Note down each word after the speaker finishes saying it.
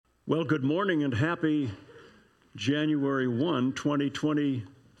Well, good morning and happy January 1,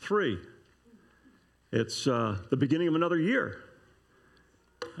 2023. It's the beginning of another year,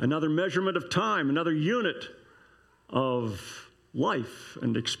 another measurement of time, another unit of life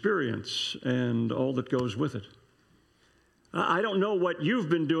and experience and all that goes with it. I don't know what you've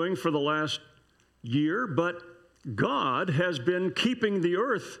been doing for the last year, but God has been keeping the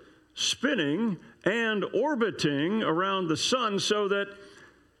earth spinning and orbiting around the sun so that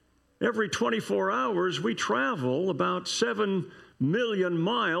every 24 hours we travel about 7 million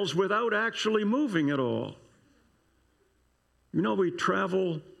miles without actually moving at all. You know, we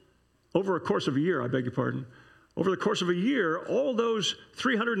travel over a course of a year, over the course of a year, all those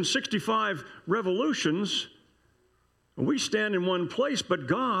 365 revolutions, we stand in one place, but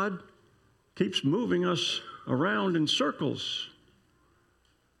God keeps moving us around in circles.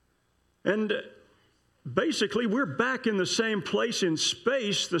 And basically, we're back in the same place in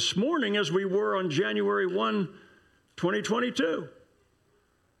space this morning as we were on January 1, 2022.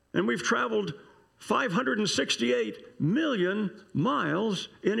 And we've traveled 568 million miles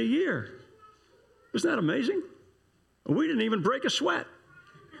in a year. Isn't that amazing? We didn't even break a sweat.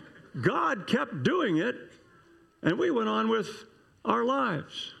 God kept doing it, and we went on with our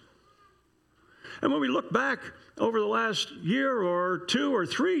lives. And when we look back over the last year or 2 or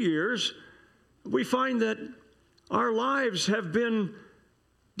 3 years, we find that our lives have been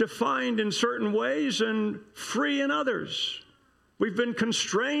defined in certain ways and free in others. We've been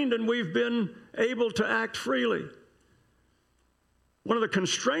constrained and we've been able to act freely. One of the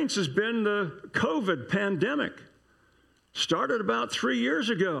constraints has been the COVID pandemic. Started about 3 years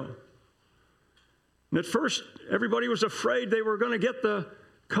ago. And at first, everybody was afraid they were going to get the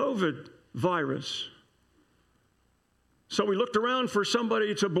COVID virus. So we looked around for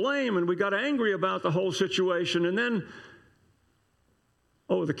somebody to blame, and we got angry about the whole situation. And then,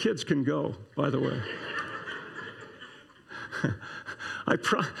 the kids can go, by the way.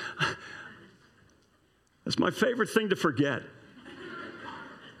 That's my favorite thing to forget.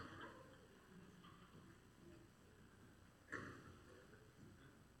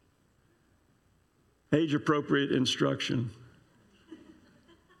 Age-appropriate instruction.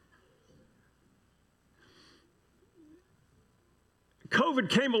 COVID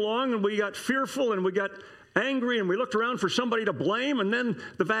came along and we got fearful and we got angry and we looked around for somebody to blame, and then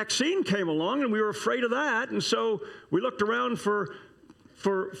the vaccine came along and we were afraid of that, and so we looked around for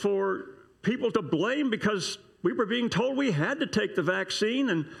people to blame because we were being told we had to take the vaccine,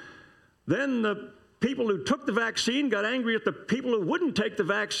 and then the people who took the vaccine got angry at the people who wouldn't take the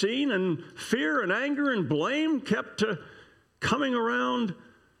vaccine, and fear and anger and blame kept coming around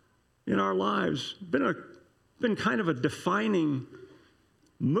in our lives. Been kind of a defining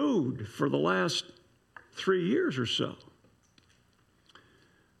mood for the last 3 years or so.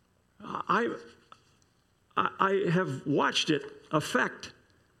 I have watched it affect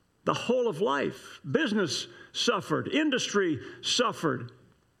the whole of life. Business suffered, industry suffered,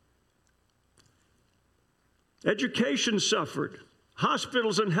 education suffered,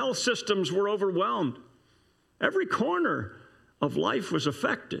 hospitals and health systems were overwhelmed. Every corner of life was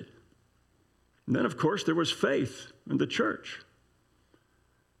affected. And then, of course, there was faith in the church.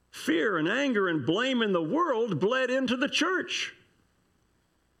 Fear and anger and blame in the world bled into the church.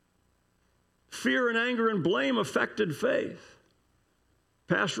 Fear and anger and blame affected faith.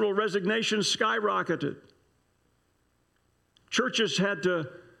 Pastoral resignation skyrocketed. Churches had to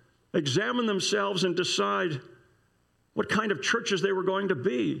examine themselves and decide what kind of churches they were going to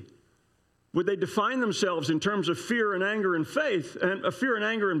be. Would they define themselves in terms of fear and anger and faith, and fear and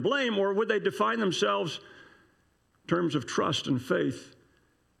anger and blame, or would they define themselves in terms of trust and faith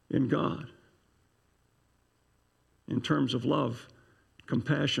in God, in terms of love,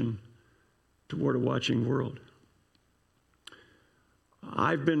 compassion toward a watching world?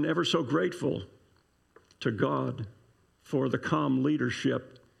 I've been ever so grateful to God for the calm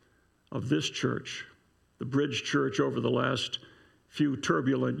leadership of this church, the Bridge Church, over the last few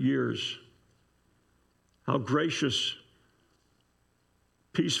turbulent years. How gracious,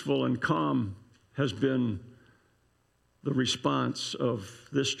 peaceful, and calm has been the response of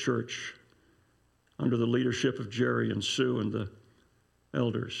this church under the leadership of Jerry and Sue and the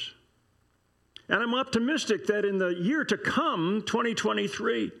elders. And I'm optimistic that in the year to come,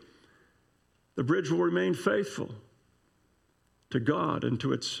 2023, the Bridge will remain faithful to God and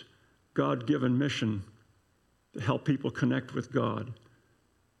to its God-given mission to help people connect with God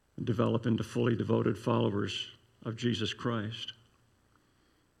and develop into fully devoted followers of Jesus Christ.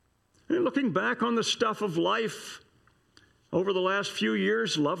 And looking back on the stuff of life, over the last few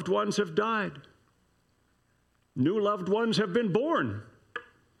years, loved ones have died. New loved ones have been born.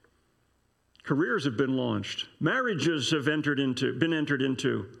 Careers have been launched. Marriages have been entered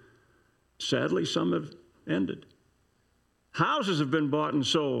into. Sadly, some have ended. Houses have been bought and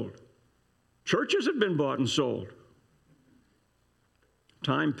sold. Churches have been bought and sold.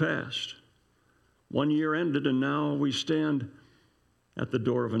 Time passed. 1 year ended, and now we stand at the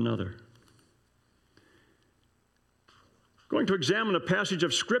door of another. Going to examine a passage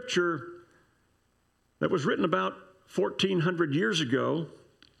of Scripture that was written about 1,400 years ago.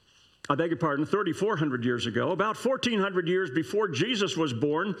 I beg your pardon, 3,400 years ago. About 1,400 years before Jesus was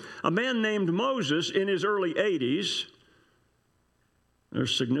born, a man named Moses in his early 80s.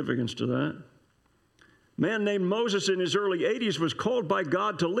 There's significance to that. A man named Moses in his early 80s was called by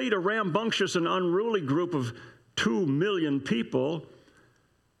God to lead a rambunctious and unruly group of 2 million people,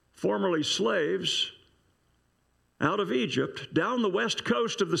 formerly slaves, out of Egypt, down the west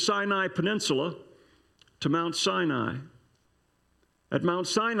coast of the Sinai Peninsula to Mount Sinai. At Mount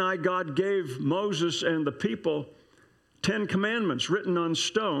Sinai, God gave Moses and the people 10 commandments written on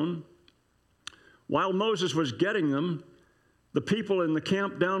stone. While Moses was getting them, the people in the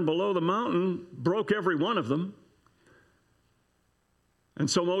camp down below the mountain broke every one of them. And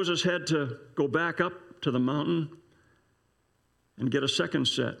so Moses had to go back up to the mountain and get a second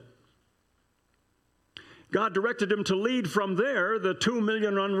set. God directed him to lead from there the 2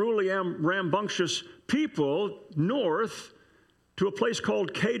 million unruly, rambunctious people north to a place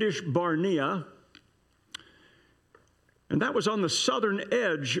called Kadesh Barnea. And that was on the southern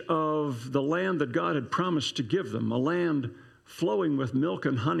edge of the land that God had promised to give them, a land flowing with milk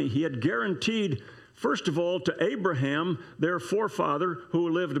and honey. He had guaranteed, first of all, to Abraham, their forefather, who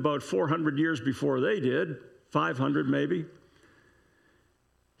lived about 400 years before they did, 500 maybe.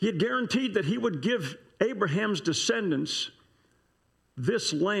 He had guaranteed that he would give Abraham's descendants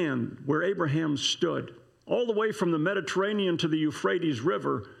this land where Abraham stood, all the way from the Mediterranean to the Euphrates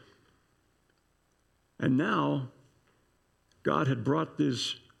River. And now, God had brought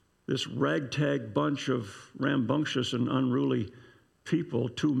this ragtag bunch of rambunctious and unruly people,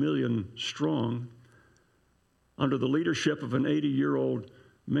 2 million strong, under the leadership of an 80-year-old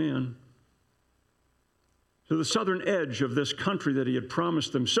man, to the southern edge of this country that he had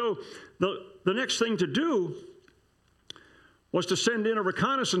promised them. So the next thing to do was to send in a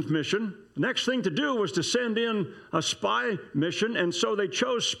reconnaissance mission. The next thing to do was to send in a spy mission, and so they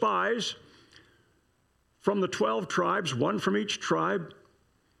chose spies from the 12 tribes, one from each tribe,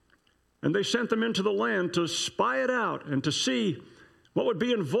 and they sent them into the land to spy it out and to see what would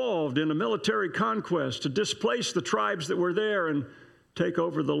be involved in a military conquest, to displace the tribes that were there and take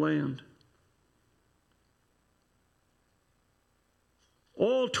over the land.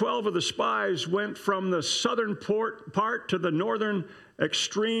 All 12 of the spies went from the southern part to the northern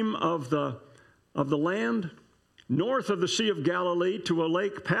extreme of the land, north of the Sea of Galilee to a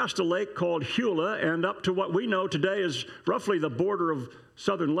lake, past a lake called Hula, and up to what we know today is roughly the border of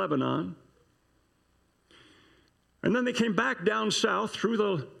southern Lebanon. And then they came back down south through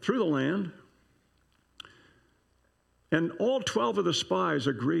the land, and all 12 of the spies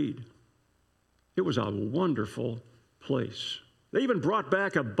agreed. It was a wonderful place. They even brought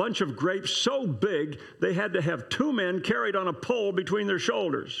back a bunch of grapes so big they had to have 2 men carried on a pole between their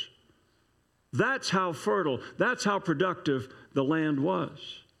shoulders. That's how fertile, that's how productive the land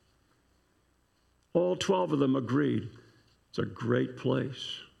was. All 12 of them agreed. It's a great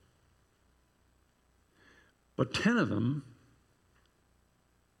place. But 10 of them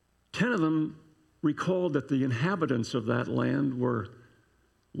recalled that the inhabitants of that land were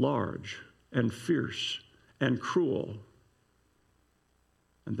large and fierce and cruel.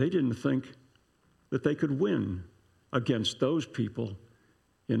 And they didn't think that they could win against those people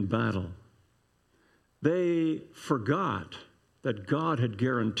in battle. They forgot that God had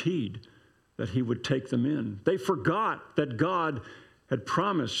guaranteed that he would take them in. They forgot that God had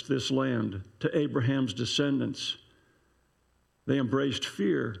promised this land to Abraham's descendants. They embraced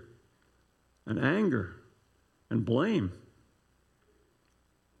fear and anger and blame.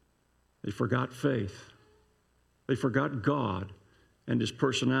 They forgot faith. They forgot God and his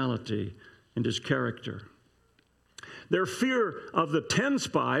personality and his character. Their fear of the 10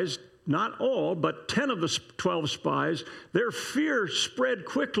 spies, not all, but 10 of the 12 spies, their fear spread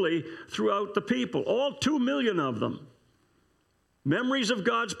quickly throughout the people, all 2 million of them. Memories of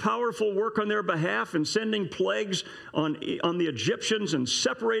God's powerful work on their behalf in sending plagues on the Egyptians and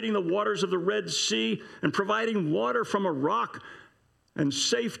separating the waters of the Red Sea and providing water from a rock and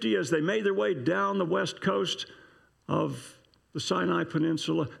safety as they made their way down the west coast of the Sinai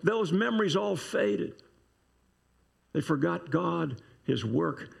Peninsula. Those memories all faded. They forgot God, his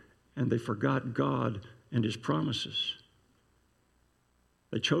work, and they forgot God and his promises.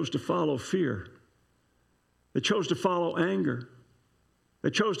 They chose to follow fear. They chose to follow anger. They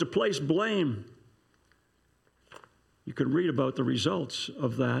chose to place blame. You can read about the results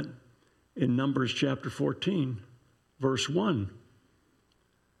of that in Numbers chapter 14, verse 1.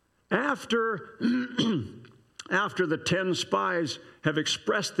 After the 10 spies have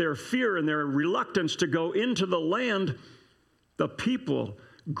expressed their fear and their reluctance to go into the land, the people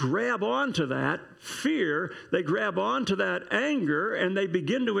grab onto that fear, they grab onto that anger, and they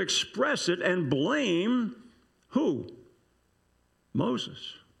begin to express it and blame who?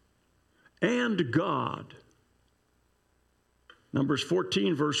 Moses and God. Numbers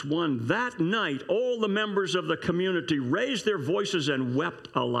 14, verse 1, that night all the members of the community raised their voices and wept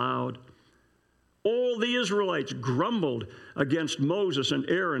aloud. All the Israelites grumbled against Moses and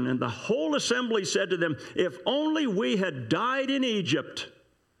Aaron, and the whole assembly said to them, if only we had died in Egypt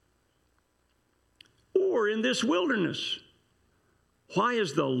or in this wilderness. Why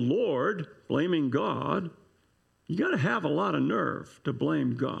is the Lord blaming God? You got to have a lot of nerve to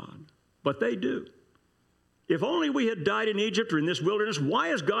blame God, but they do. If only we had died in Egypt or in this wilderness, why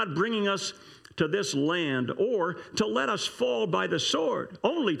is God bringing us to this land, or to let us fall by the sword?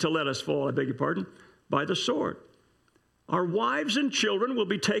 Only to let us fall, I beg your pardon, by the sword. Our wives and children will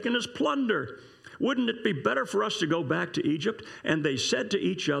be taken as plunder. Wouldn't it be better for us to go back to Egypt? And they said to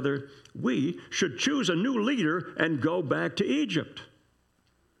each other, we should choose a new leader and go back to Egypt.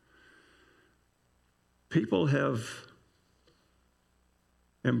 People have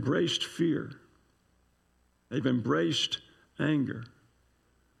embraced fear. They've embraced anger.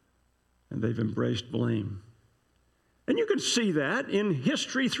 And they've embraced blame. And you can see that in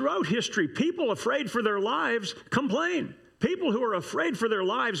history, throughout history. People afraid for their lives complain. People who are afraid for their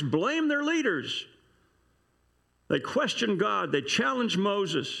lives blame their leaders. They question God. They challenge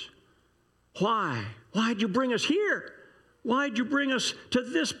Moses. Why? Why'd you bring us here? Why'd you bring us to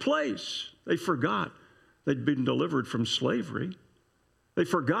this place? They forgot they'd been delivered from slavery. They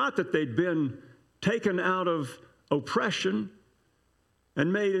forgot that they'd been taken out of oppression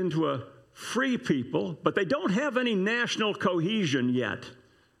and made into a free people, but they don't have any national cohesion yet.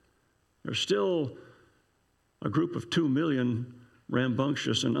 They're still a group of 2 million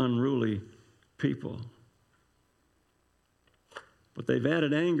rambunctious and unruly people. But they've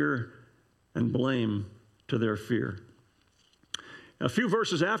added anger and blame to their fear. A few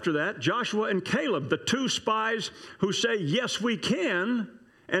verses after that, Joshua and Caleb, the 2 spies who say, yes, we can,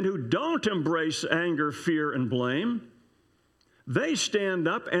 and who don't embrace anger, fear, and blame, they stand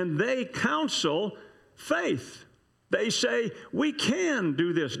up and they counsel faith. They say, we can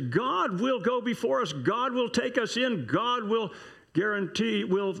do this. God will go before us. God will take us in. God will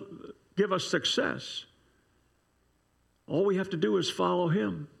will give us success. All we have to do is follow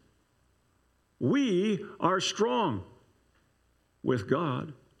him. We are strong with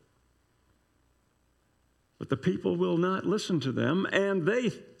God. But the people will not listen to them, and they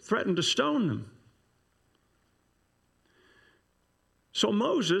threaten to stone them. So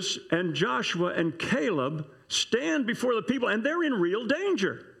Moses and Joshua and Caleb stand before the people, and they're in real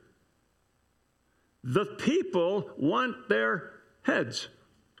danger. The people want their heads,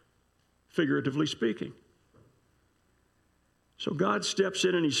 figuratively speaking. So God steps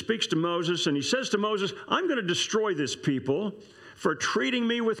in and he speaks to Moses, and he says to Moses, I'm going to destroy this people for treating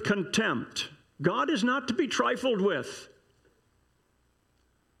me with contempt. God is not to be trifled with.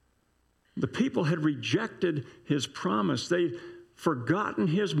 The people had rejected his promise. They'd forgotten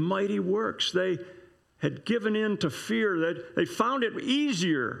his mighty works. They had given in to fear. That they found it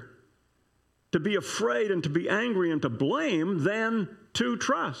easier to be afraid and to be angry and to blame than to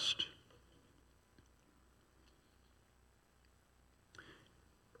trust.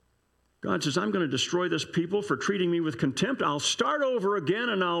 God says, I'm going to destroy this people for treating me with contempt. I'll start over again,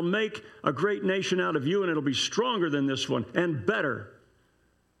 and I'll make a great nation out of you, and it'll be stronger than this one and better.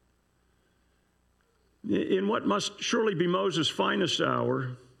 In what must surely be Moses' finest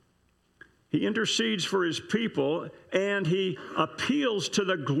hour, he intercedes for his people, and he appeals to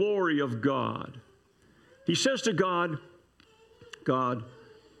the glory of God. He says to God, God,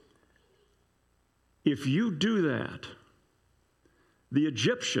 if you do that, the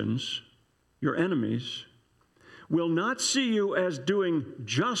Egyptians, your enemies, will not see you as doing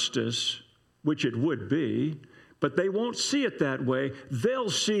justice, which it would be, but they won't see it that way.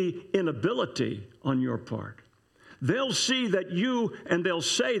 They'll see inability on your part. They'll see that you, and they'll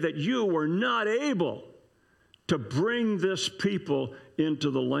say that you were not able to bring this people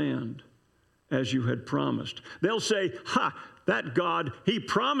into the land as you had promised. They'll say, that God, he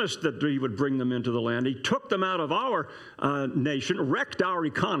promised that he would bring them into the land. He took them out of our nation, wrecked our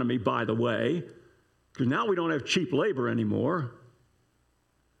economy, by the way, because now we don't have cheap labor anymore.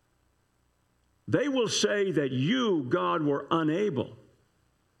 They will say that you, God, were unable.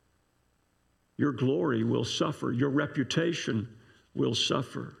 Your glory will suffer. Your reputation will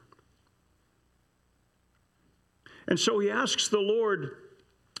suffer. And so he asks the Lord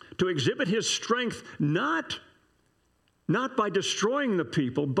to exhibit his strength not by destroying the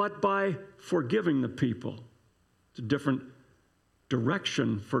people, but by forgiving the people. It's a different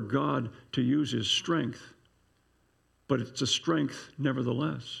direction for God to use his strength, but it's a strength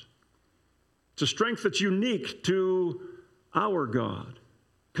nevertheless. It's a strength that's unique to our God,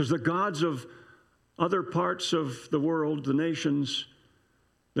 because the gods of other parts of the world, the nations,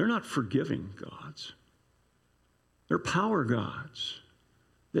 they're not forgiving gods. They're power gods.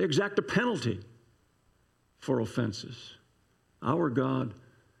 They exact a penalty for offenses. Our God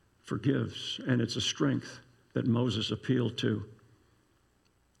forgives, and it's a strength that Moses appealed to.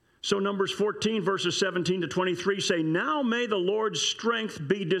 So Numbers 14, verses 17 to 23 say, "Now may the Lord's strength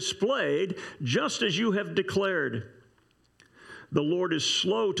be displayed just as you have declared. The Lord is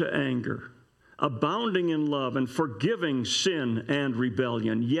slow to anger, abounding in love, and forgiving sin and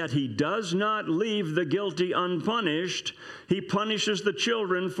rebellion. Yet he does not leave the guilty unpunished. He punishes the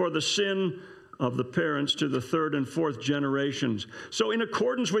children for the sin of the parents to the third and fourth generations. So in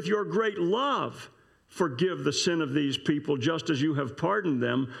accordance with your great love, forgive the sin of these people just as you have pardoned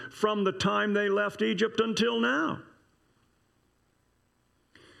them from the time they left Egypt until now."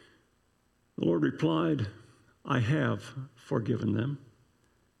 The Lord replied, "I have forgiven them,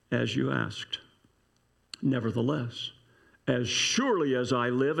 as you asked. Nevertheless, as surely as I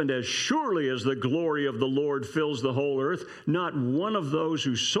live and as surely as the glory of the Lord fills the whole earth, not one of those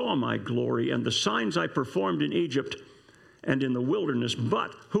who saw my glory and the signs I performed in Egypt and in the wilderness,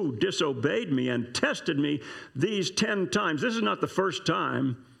 but who disobeyed me and tested me these 10 times. This is not the first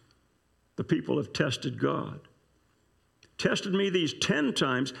time the people have tested God. Tested me these 10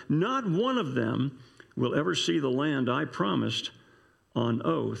 times. Not one of them will ever see the land I promised on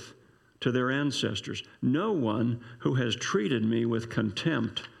oath to their ancestors. No one who has treated me with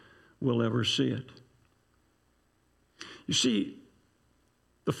contempt will ever see it." You see,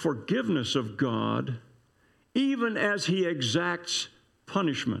 the forgiveness of God, even as he exacts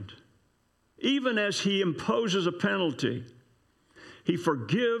punishment, even as he imposes a penalty, he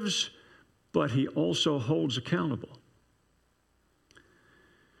forgives, but he also holds accountable.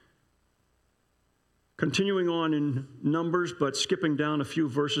 Continuing on in Numbers, but skipping down a few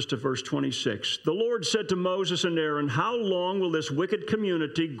verses to verse 26. "The Lord said to Moses and Aaron, 'How long will this wicked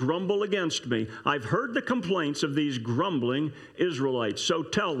community grumble against me? I've heard the complaints of these grumbling Israelites. So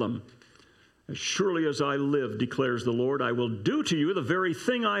tell them, as surely as I live, declares the Lord, I will do to you the very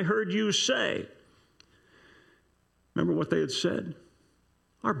thing I heard you say.'" Remember what they had said?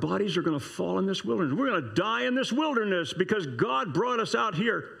 Our bodies are going to fall in this wilderness. We're going to die in this wilderness because God brought us out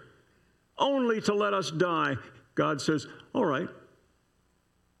here only to let us die. God says, all right,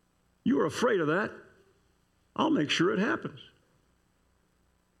 you were afraid of that. I'll make sure it happens.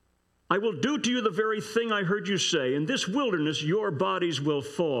 "I will do to you the very thing I heard you say. In this wilderness, your bodies will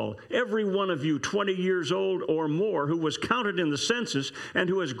fall. Every one of you 20 years old or more who was counted in the census and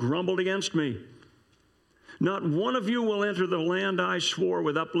who has grumbled against me. Not one of you will enter the land I swore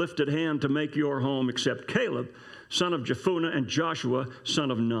with uplifted hand to make your home except Caleb, son of Jephunneh, and Joshua, son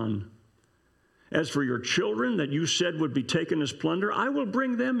of Nun. As for your children that you said would be taken as plunder, I will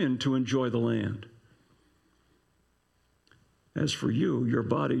bring them in to enjoy the land. As for you, your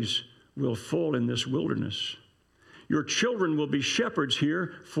bodies will fall in this wilderness. Your children will be shepherds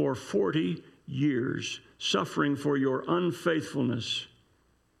here for 40 years, suffering for your unfaithfulness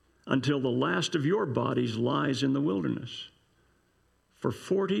until the last of your bodies lies in the wilderness. For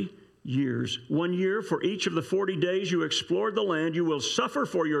 40 years, 1 year for each of the 40 days you explored the land, you will suffer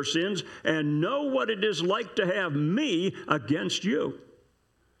for your sins and know what it is like to have me against you.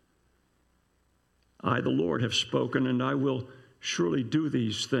 I, the Lord, have spoken, and I will surely do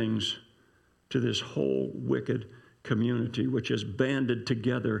these things to this whole wicked community which has banded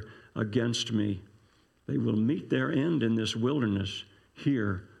together against me. They will meet their end in this wilderness.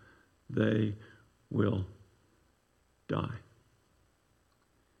 Here they will die."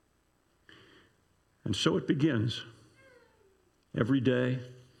 And so it begins. Every day,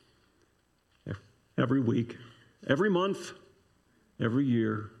 every week, every month, every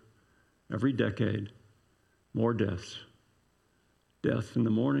year, every decade, more deaths. Death in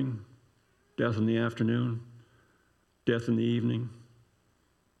the morning, death in the afternoon, death in the evening,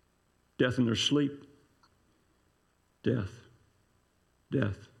 death in their sleep, death,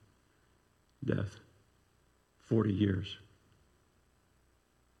 death, death. 40 years.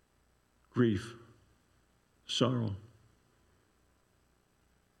 Grief, sorrow,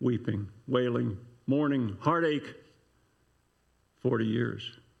 weeping, wailing, mourning, heartache, 40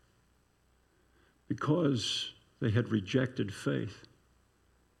 years. Because they had rejected faith,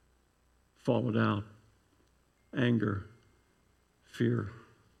 followed out anger, fear,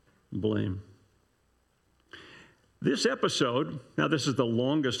 blame. This episode, now this is the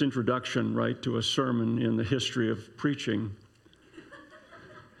longest introduction, right, to a sermon in the history of preaching.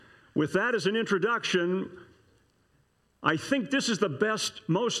 With that as an introduction, I think this is the best,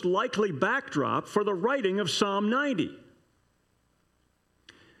 most likely backdrop for the writing of Psalm 90.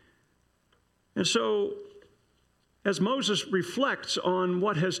 And so, as Moses reflects on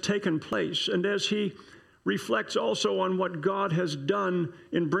what has taken place, and as he reflects also on what God has done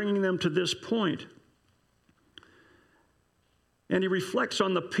in bringing them to this point, and he reflects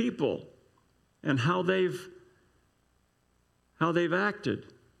on the people and how they've acted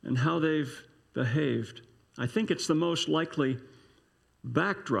and how they've behaved, I think it's the most likely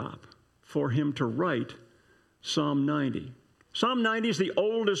backdrop for him to write Psalm 90. Psalm 90 is the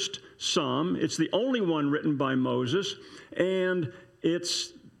oldest psalm. It's the only one written by Moses, and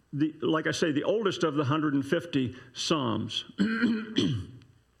it's, like I say, the oldest of the 150 psalms.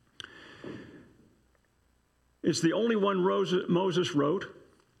 It's the only one Moses wrote,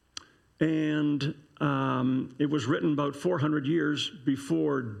 and it was written about 400 years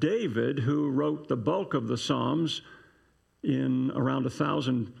before David, who wrote the bulk of the Psalms in around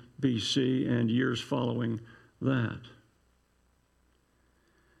 1000 BC and years following that.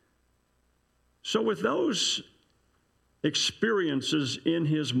 So with those experiences in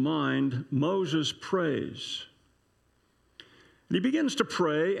his mind, Moses prays. And he begins to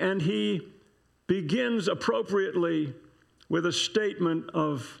pray, and he begins appropriately with a statement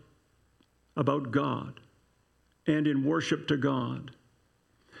about God and in worship to God.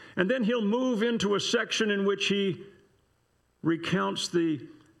 And then he'll move into a section in which he recounts the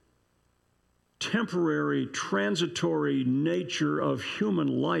temporary, transitory nature of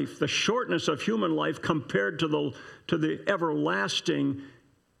human life, the shortness of human life compared to the everlasting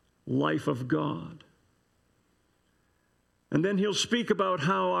life of God. And then he'll speak about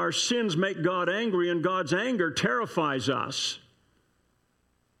how our sins make God angry, and God's anger terrifies us.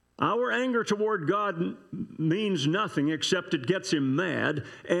 Our anger toward God means nothing except it gets him mad,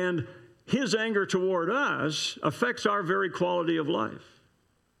 and his anger toward us affects our very quality of life.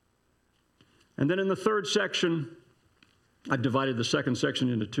 And then in the third section, I divided the second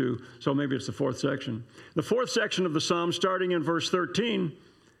section into two, so maybe it's the fourth section. The fourth section of the Psalm, starting in verse 13,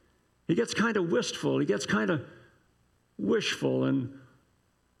 he gets kind of wistful. He gets kind of wishful and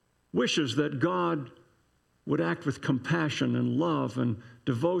wishes that God would act with compassion and love and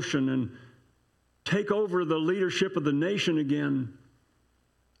devotion and take over the leadership of the nation again,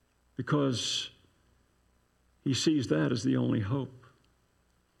 because he sees that as the only hope.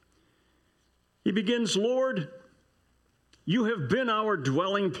 He begins, Lord, you have been our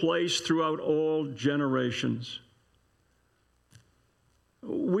dwelling place throughout all generations.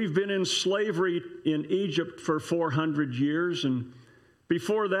 We've been in slavery in Egypt for 400 years, and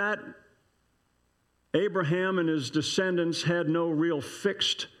before that, Abraham and his descendants had no real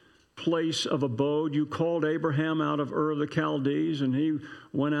fixed place of abode. You called Abraham out of Ur of the Chaldees, and he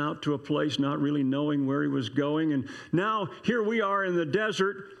went out to a place not really knowing where he was going. And now here we are in the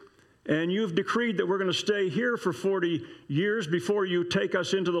desert, and you've decreed that we're going to stay here for 40 years before you take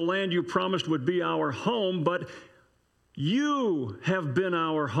us into the land you promised would be our home. But you have been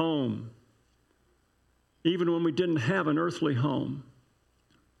our home, even when we didn't have an earthly home,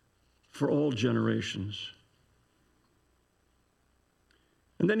 for all generations.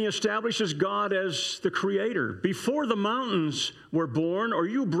 And then he establishes God as the creator. Before the mountains were born, or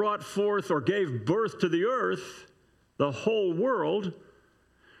you brought forth or gave birth to the earth, the whole world,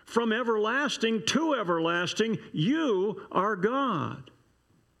 from everlasting to everlasting, you are God.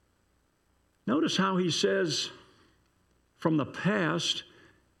 Notice how he says, from the past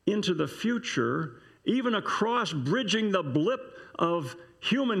into the future, even across bridging the blip of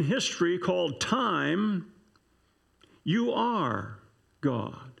human history called time, you are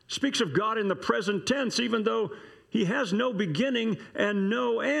God. Speaks of God in the present tense, even though he has no beginning and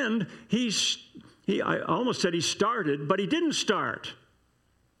no end. I almost said he started, but he didn't start.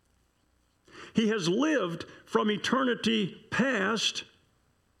 He has lived from eternity past,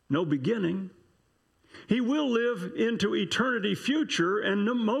 no beginning. He will live into eternity future, and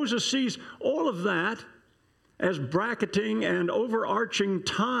Moses sees all of that as bracketing and overarching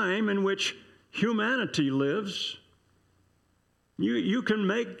time in which humanity lives. You can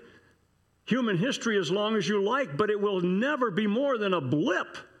make human history as long as you like, but it will never be more than a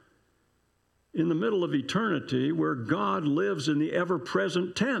blip in the middle of eternity where God lives in the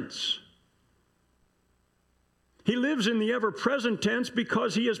ever-present tense. He lives in the ever-present tense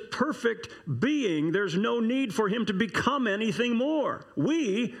because he is perfect being. There's no need for him to become anything more.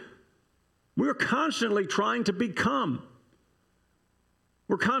 We're constantly trying to become.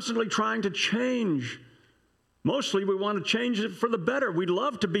 We're constantly trying to change. Mostly we want to change it for the better. We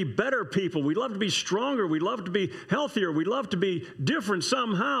love to be better people. We love to be stronger. We love to be healthier. We love to be different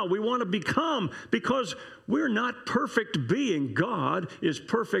somehow. We want to become because we're not perfect being. God is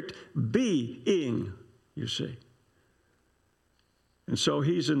perfect being, you see. And so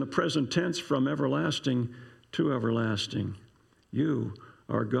he's in the present tense from everlasting to everlasting. You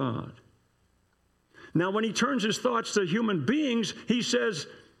are God. Now, when he turns his thoughts to human beings, he says,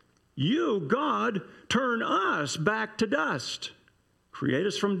 you, God, turn us back to dust. Create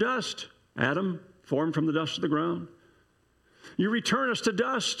us from dust. Adam, formed from the dust of the ground. You return us to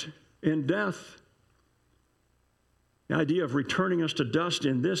dust in death. The idea of returning us to dust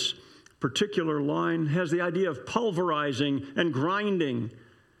in this particular line has the idea of pulverizing and grinding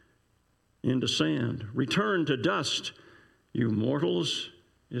into sand. Return to dust, you mortals,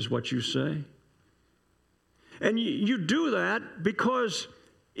 is what you say. And you do that because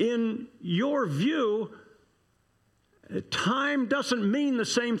in your view, time doesn't mean the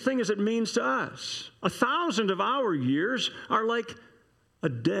same thing as it means to us. 1,000 of our years are like a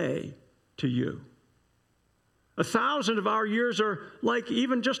day to you. 1,000 of our years are like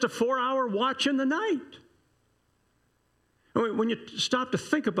even just a 4-hour watch in the night. When you stop to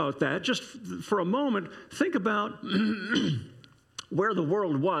think about that, just for a moment, think about where the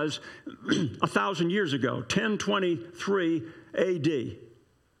world was 1,000 years ago, 1023 A.D.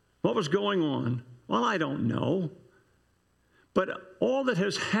 What was going on? Well, I don't know. But all that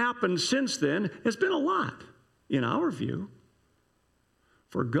has happened since then has been a lot, in our view.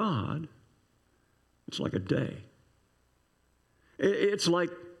 For God, it's like a day. It's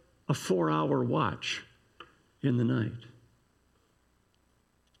like a 4-hour watch in the night.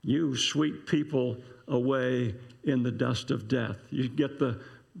 You sweep people away in the dust of death. You get the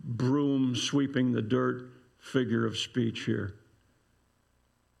broom sweeping the dirt figure of speech here.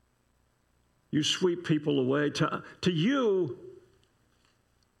 You sweep people away. To you,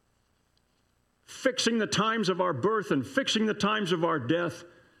 fixing the times of our birth and fixing the times of our death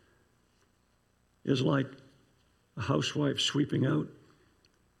is like a housewife sweeping out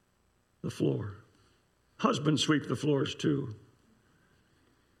the floor. Husbands sweep the floors too.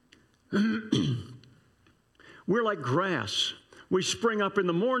 We're like grass. We spring up in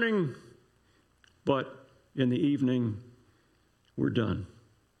the morning, but in the evening, we're done.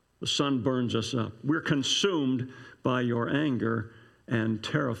 The sun burns us up. We're consumed by your anger and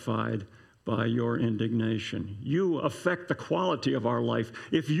terrified by your indignation. You affect the quality of our life.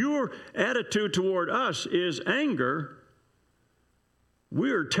 If your attitude toward us is anger,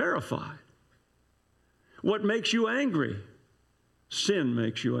 we're terrified. What makes you angry? Sin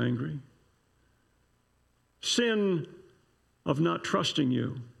makes you angry. Sin of not trusting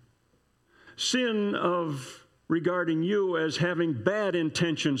you. Sin of regarding you as having bad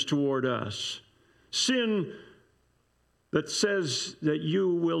intentions toward us. Sin that says that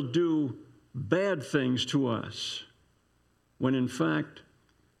you will do bad things to us, when in fact,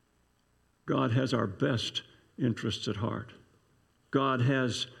 God has our best interests at heart. God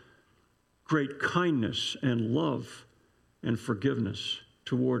has great kindness and love and forgiveness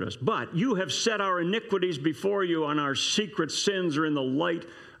toward us. But you have set our iniquities before you, and our secret sins are in the light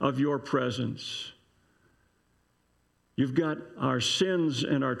of your presence. You've got our sins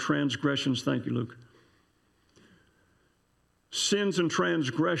and our transgressions. Thank you, Luke. Sins and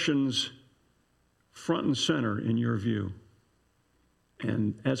transgressions front and center in your view.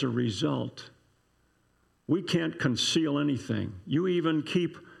 And as a result, we can't conceal anything. You even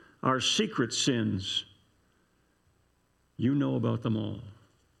keep our secret sins. You know about them all.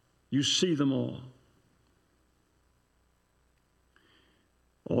 You see them all.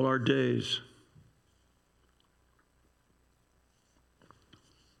 All our days,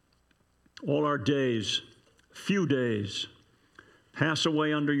 few days, pass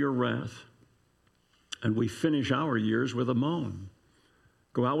away under your wrath, and we finish our years with a moan.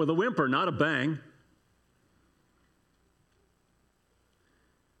 Go out with a whimper, not a bang.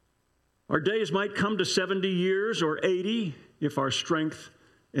 Our days might come to 70 years or 80 if our strength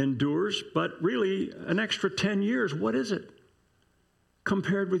endures, but really an extra 10 years, what is it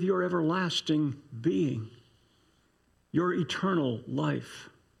compared with your everlasting being, your eternal life?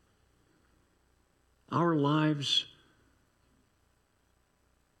 Our lives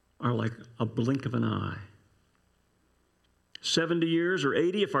are like a blink of an eye. 70 years or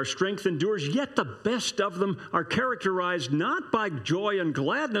 80 if our strength endures, yet the best of them are characterized not by joy and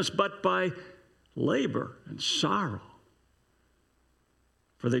gladness, but by labor and sorrow.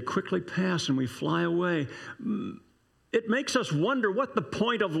 For they quickly pass and we fly away. It makes us wonder what the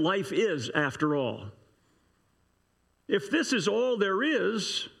point of life is after all. If this is all there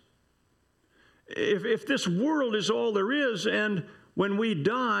is, if this world is all there is, and when we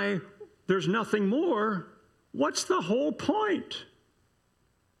die, there's nothing more, what's the whole point?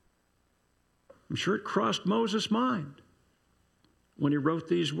 I'm sure it crossed Moses' mind when he wrote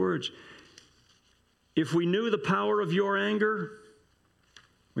these words. If we knew the power of your anger,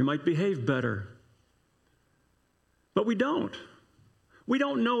 we might behave better. But we don't. We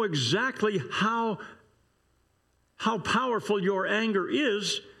don't know exactly how powerful your anger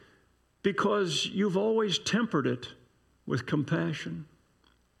is because you've always tempered it with compassion.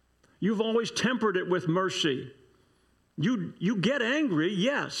 You've always tempered it with mercy. You get angry,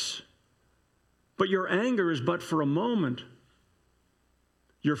 yes, but your anger is but for a moment.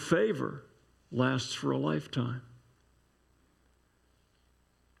 Your favor lasts for a lifetime.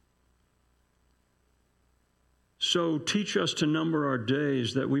 So teach us to number our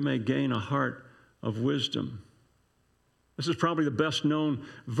days that we may gain a heart of wisdom. This is probably the best known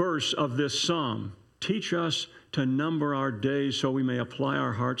verse of this psalm. Teach us to number our days so we may apply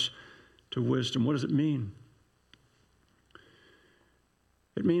our hearts to wisdom. What does it mean?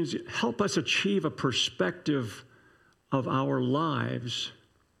 It means help us achieve a perspective of our lives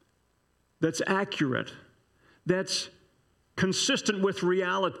that's accurate, that's consistent with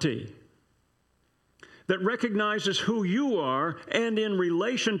reality, that recognizes who you are and in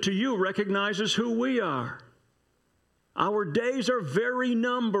relation to you recognizes who we are. Our days are very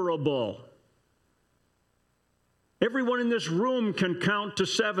numberable. Everyone in this room can count to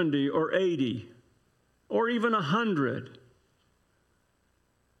 70 or 80 or even 100.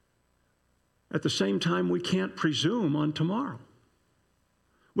 At the same time, we can't presume on tomorrow.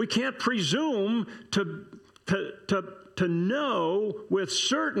 We can't presume to know with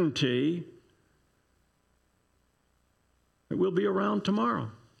certainty that we'll be around tomorrow.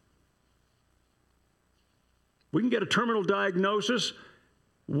 We can get a terminal diagnosis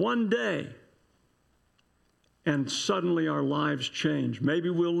one day, and suddenly our lives change. Maybe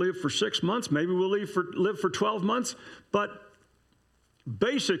we'll live for 6 months, maybe we'll live for 12 months, but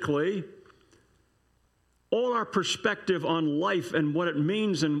basically, all our perspective on life and what it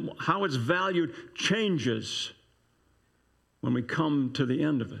means and how it's valued changes when we come to the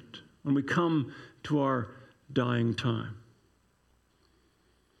end of it, when we come to our dying time.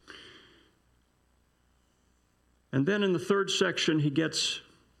 And then in the third section, he gets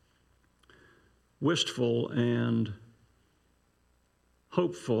wistful and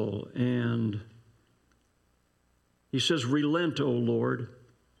hopeful, and he says, relent, O Lord,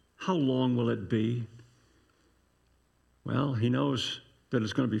 how long will it be? Well, he knows that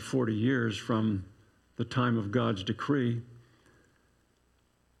it's going to be 40 years from the time of God's decree,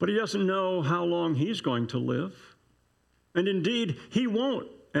 but he doesn't know how long he's going to live. And indeed, he won't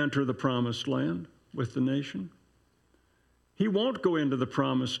enter the promised land with the nation. He won't go into the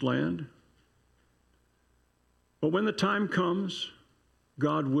promised land. But when the time comes,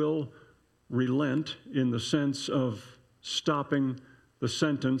 God will relent in the sense of stopping the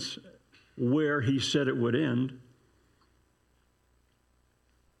sentence where he said it would end.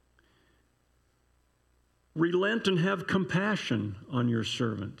 Relent and have compassion on your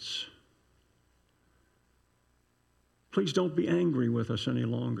servants. Please don't be angry with us any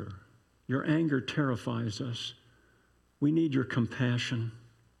longer. Your anger terrifies us. We need your compassion.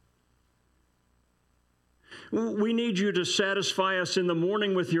 We need you to satisfy us in the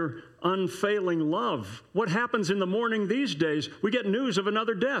morning with your unfailing love. What happens in the morning these days? We get news of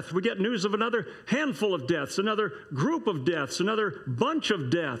another death. We get news of another handful of deaths, another group of deaths, another bunch of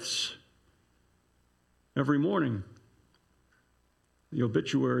deaths. Every morning, the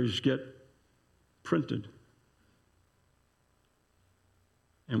obituaries get printed.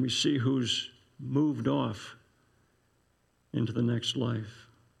 And we see who's moved off into the next life.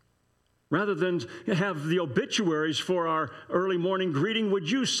 Rather than have the obituaries for our early morning greeting, would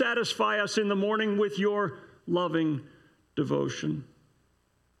you satisfy us in the morning with your loving devotion?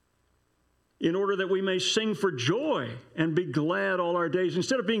 In order that we may sing for joy and be glad all our days.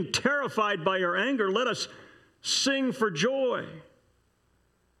 Instead of being terrified by your anger, let us sing for joy.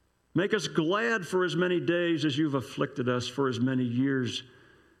 Make us glad for as many days as you've afflicted us, for as many years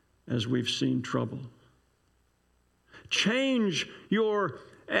as we've seen trouble. Change your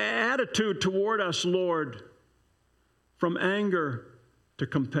attitude toward us, Lord, from anger to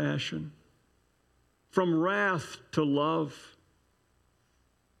compassion, from wrath to love,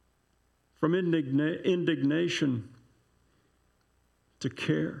 from indignation to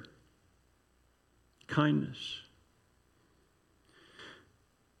care, kindness.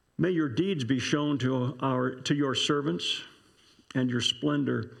 May your deeds be shown to your servants, and your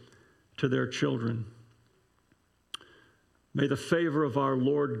splendor to their children. May the favor of our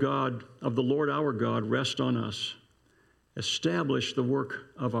Lord God, of the Lord our God, rest on us. Establish the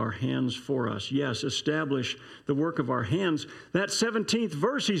work of our hands for us. Yes, establish the work of our hands. That 17th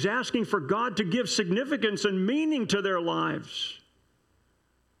verse, he's asking for God to give significance and meaning to their lives,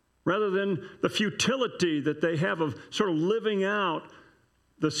 rather than the futility that they have of sort of living out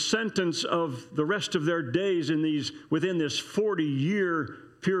the sentence of the rest of their days within this 40-year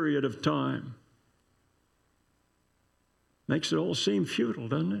period of time. Makes it all seem futile,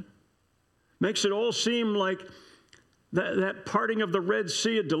 doesn't it? Makes it all seem like that parting of the Red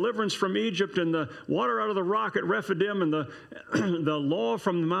Sea, a deliverance from Egypt, and the water out of the rock at Rephidim, and the law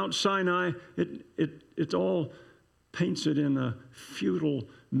from Mount Sinai, it all paints it in a futile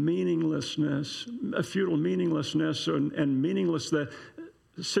meaninglessness and meaningless the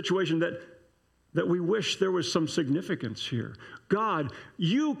situation that we wish there was some significance here. God,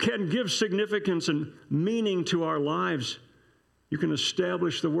 you can give significance and meaning to our lives. You can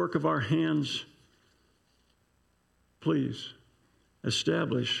establish the work of our hands. Please,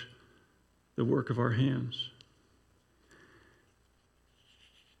 establish the work of our hands.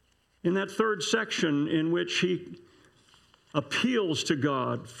 In that third section in which he appeals to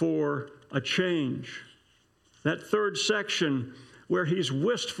God for a change, that third section where he's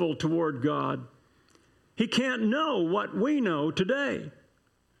wistful toward God, he can't know what we know today.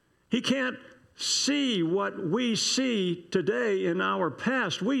 He can't see what we see today in our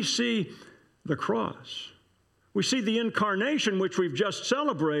past. We see the cross. We see the incarnation, which we've just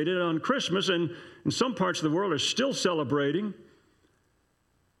celebrated on Christmas, and in some parts of the world are still celebrating.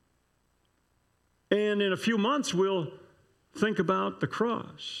 And in a few months, we'll think about the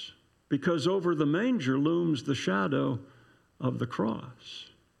cross, because over the manger looms the shadow of the cross.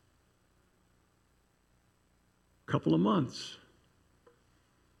 A couple of months.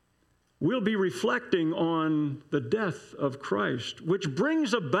 We'll be reflecting on the death of Christ, which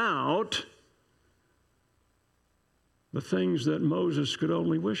brings about the things that Moses could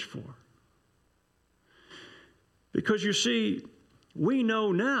only wish for. Because you see, we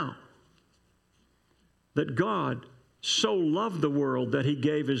know now that God so loved the world that he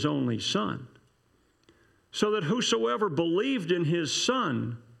gave his only Son, so that whosoever believed in his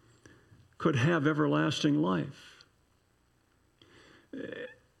Son could have everlasting life.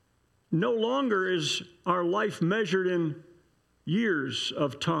 No longer is our life measured in years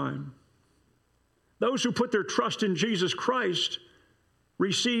of time. Those who put their trust in Jesus Christ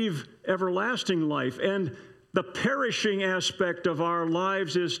receive everlasting life, and the perishing aspect of our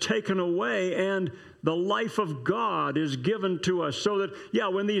lives is taken away, and the life of God is given to us, so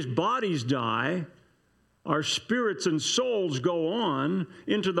that, when these bodies die, our spirits and souls go on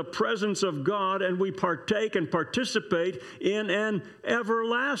into the presence of God, and we partake and participate in an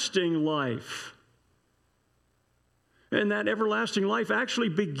everlasting life. And that everlasting life actually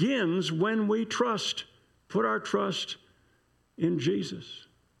begins when we put our trust in Jesus.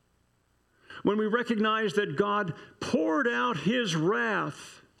 When we recognize that God poured out his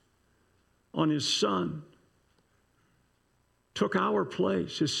wrath on his Son, took our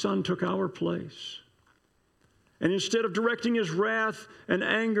place. His Son took our place. And instead of directing his wrath and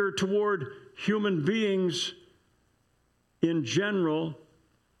anger toward human beings in general,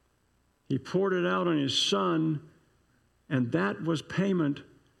 he poured it out on his Son, and that was payment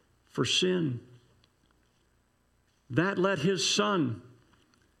for sin. That let his Son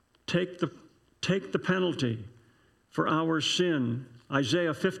take the penalty for our sin.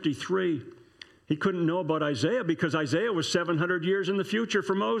 Isaiah 53. He couldn't know about Isaiah because Isaiah was 700 years in the future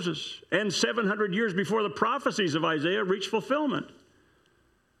for Moses, and 700 years before the prophecies of Isaiah reached fulfillment.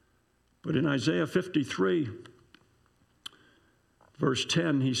 But in Isaiah 53, verse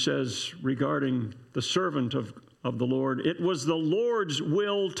 10, he says regarding the servant of the Lord, "It was the Lord's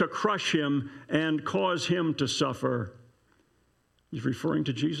will to crush him and cause him to suffer." He's referring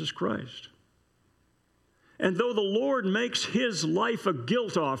to Jesus Christ. "And though the Lord makes his life a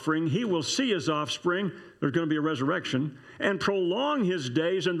guilt offering, he will see his offspring," there's going to be a resurrection, "and prolong his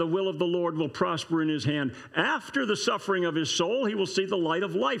days, and the will of the Lord will prosper in his hand. After the suffering of his soul, he will see the light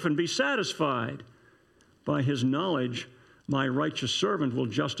of life and be satisfied. By his knowledge, My righteous servant will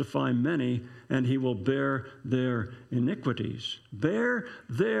justify many, and he will bear their iniquities. Bear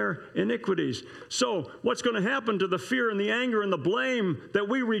their iniquities. So what's going to happen to the fear and the anger and the blame that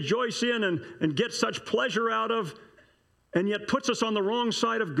we rejoice in and get such pleasure out of, and yet puts us on the wrong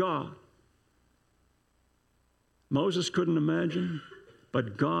side of God? Moses couldn't imagine,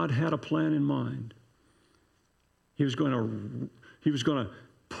 but God had a plan in mind. He was going to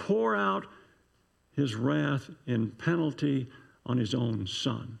pour out his wrath in penalty on his own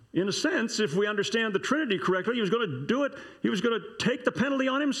son. In a sense, if we understand the Trinity correctly, he was going to do it. He was going to take the penalty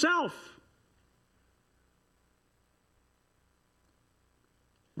on himself.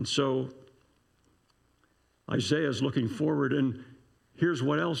 And so Isaiah is looking forward, and here's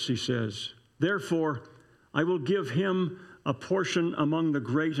what else he says. Therefore, I will give him a portion among the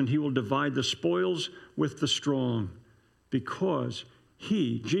great, and he will divide the spoils with the strong, because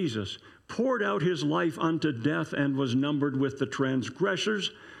he, Jesus, poured out his life unto death and was numbered with the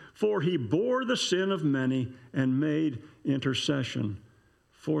transgressors, for he bore the sin of many and made intercession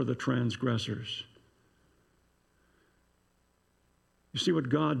for the transgressors. You see what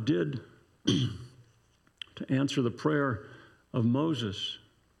God did to answer the prayer of Moses?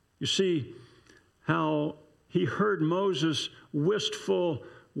 You see how he heard Moses' wistful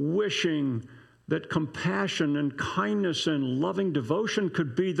wishing that compassion and kindness and loving devotion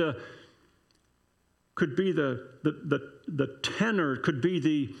could be the tenor, could be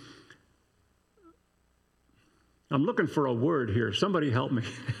the, I'm looking for a word here. Somebody help me.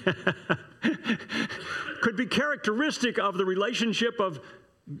 Could be characteristic of the relationship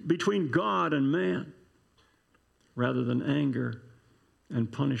between God and man, rather than anger and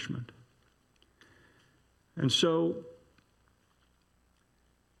punishment. And so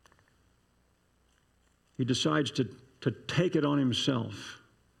he decides to take it on himself,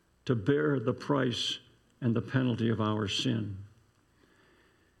 to bear the price and the penalty of our sin.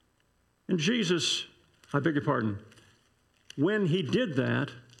 And Jesus, I beg your pardon, when he did that,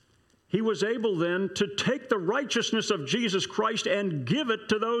 he was able then to take the righteousness of Jesus Christ and give it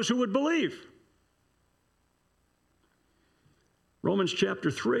to those who would believe. Romans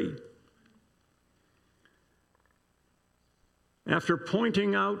chapter 3. After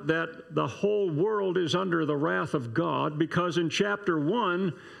pointing out that the whole world is under the wrath of God, because in chapter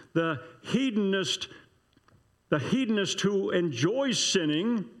 1, the hedonist who enjoys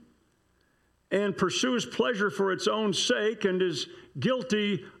sinning and pursues pleasure for its own sake and is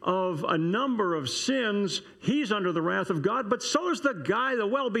guilty of a number of sins, he's under the wrath of God. But so is the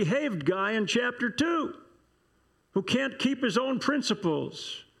well-behaved guy in chapter 2, who can't keep his own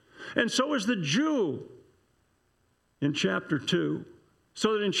principles. And so is the Jew in chapter 2.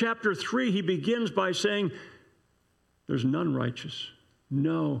 So that in chapter 3, he begins by saying, there's none righteous.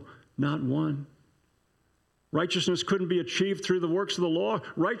 No, not one. Righteousness couldn't be achieved through the works of the law.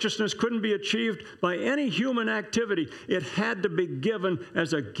 Righteousness couldn't be achieved by any human activity. It had to be given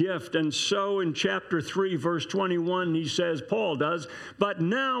as a gift. And so in chapter 3, verse 21, he says, Paul does, but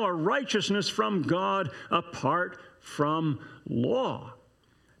now a righteousness from God apart from law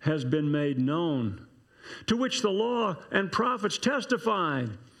has been made known, to which the law and prophets testified.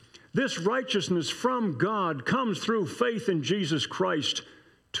 This righteousness from God comes through faith in Jesus Christ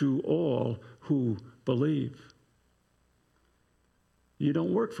to all who believe. You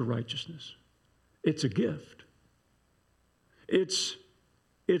don't work for righteousness. It's a gift. It's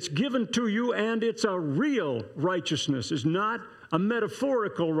given to you, and it's a real righteousness. It's not a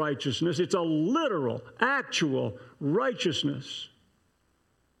metaphorical righteousness. It's a literal, actual righteousness.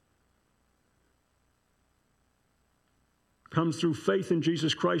 Comes through faith in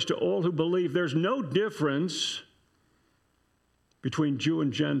Jesus Christ to all who believe. There's no difference between Jew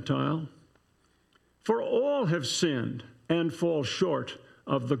and Gentile. For all have sinned and fall short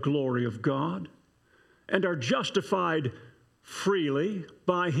of the glory of God, and are justified freely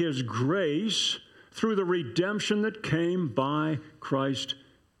by his grace through the redemption that came by Christ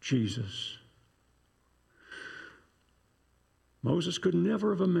Jesus. Moses could never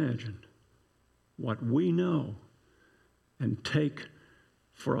have imagined what we know and take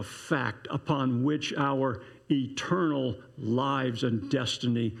for a fact upon which our eternal lives and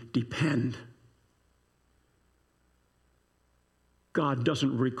destiny depend. God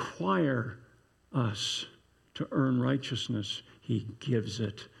doesn't require us to earn righteousness. He gives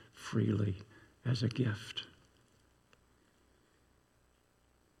it freely as a gift.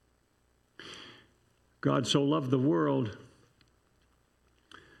 God so loved the world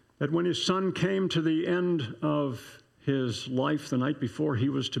that when his Son came to the end of his life the night before he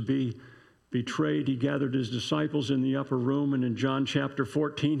was to be betrayed, he gathered his disciples in the upper room, and in John chapter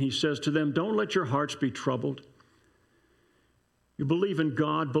 14 he says to them, "Don't let your hearts be troubled. You believe in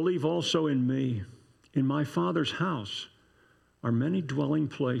God, believe also in me. In my Father's house are many dwelling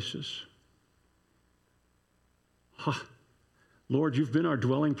places. Lord, you've been our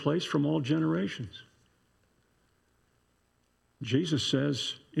dwelling place from all generations. Jesus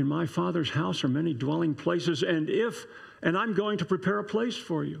says, in my Father's house are many dwelling places, and I'm going to prepare a place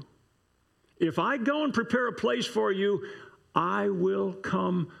for you. If I go and prepare a place for you, I will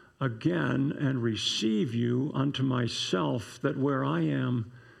come again and receive you unto myself, that where I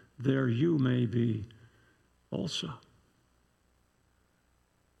am, there you may be also.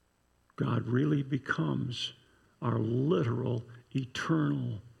 God really becomes our literal,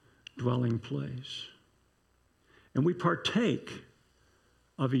 eternal dwelling place. And we partake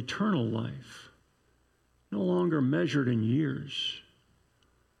of eternal life, no longer measured in years,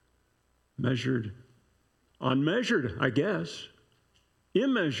 unmeasured, I guess,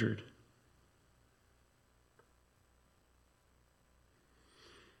 immeasured.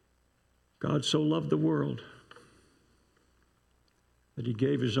 God so loved the world that he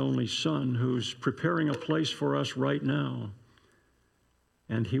gave his only Son, who's preparing a place for us right now,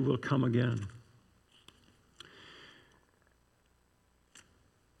 and he will come again.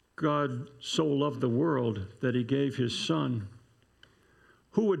 God so loved the world that he gave his Son,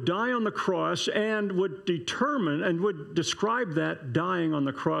 who would die on the cross and would determine and would describe that dying on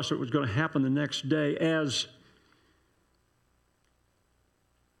the cross that was going to happen the next day as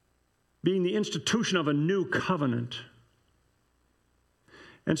being the institution of a new covenant.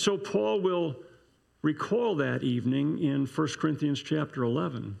 And so Paul will recall that evening in 1 Corinthians chapter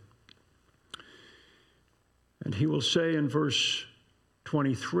 11. And he will say in verse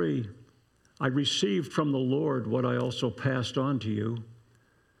 23, I received from the Lord what I also passed on to you.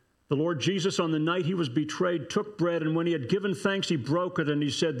 The Lord Jesus, on the night he was betrayed, took bread, and when he had given thanks, he broke it, and he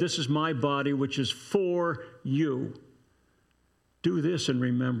said, this is my body, which is for you. Do this in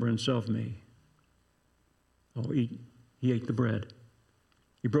remembrance of me. Oh, he ate the bread.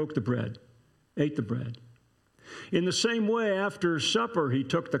 He broke the bread, ate the bread. In the same way, after supper, he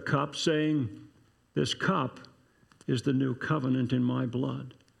took the cup, saying, this cup is the new covenant in my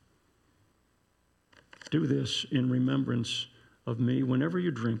blood. Do this in remembrance of me whenever you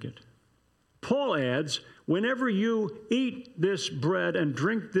drink it. Paul adds, whenever you eat this bread and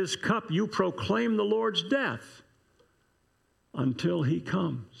drink this cup, you proclaim the Lord's death until he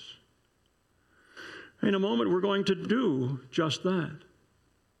comes. In a moment, we're going to do just that.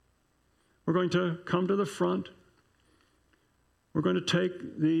 We're going to come to the front. We're going to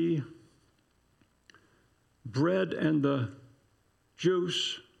take the bread and the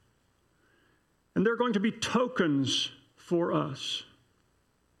juice, and they're going to be tokens for us.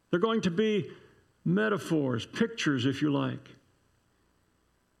 They're going to be metaphors, pictures, if you like,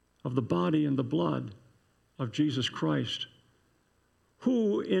 of the body and the blood of Jesus Christ,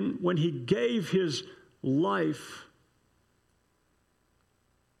 who, when he gave his life,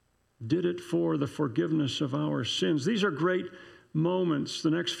 did it for the forgiveness of our sins. These are great moments.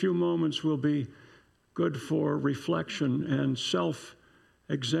 The next few moments will be good for reflection and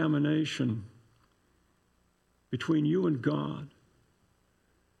self-examination between you and God.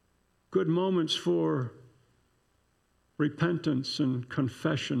 Good moments for repentance and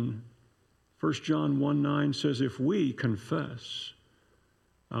confession. 1 John 1:9 says, if we confess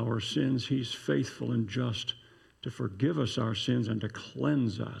our sins, he's faithful and just to forgive us our sins and to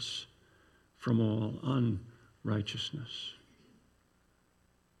cleanse us from all unrighteousness.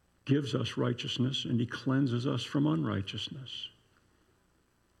 Gives us righteousness, and he cleanses us from unrighteousness.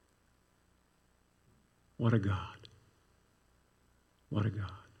 What a God. What a God.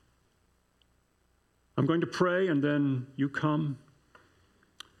 I'm going to pray, and then you come,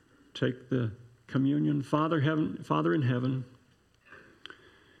 take the communion. Father in heaven,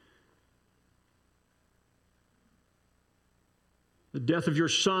 the death of your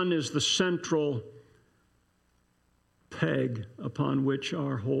Son is the central peg upon which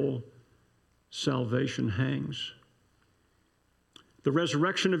our whole salvation hangs. The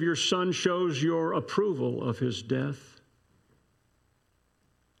resurrection of your Son shows your approval of his death.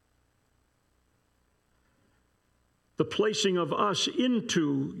 The placing of us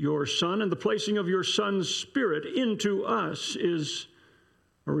into your Son and the placing of your Son's Spirit into us is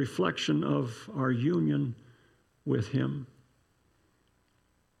a reflection of our union with him.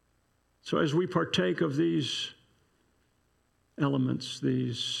 So as we partake of these elements,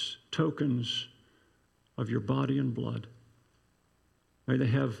 these tokens of your body and blood, may they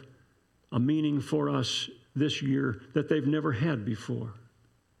have a meaning for us this year that they've never had before.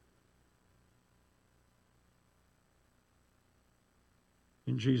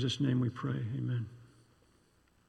 In Jesus' name we pray, amen.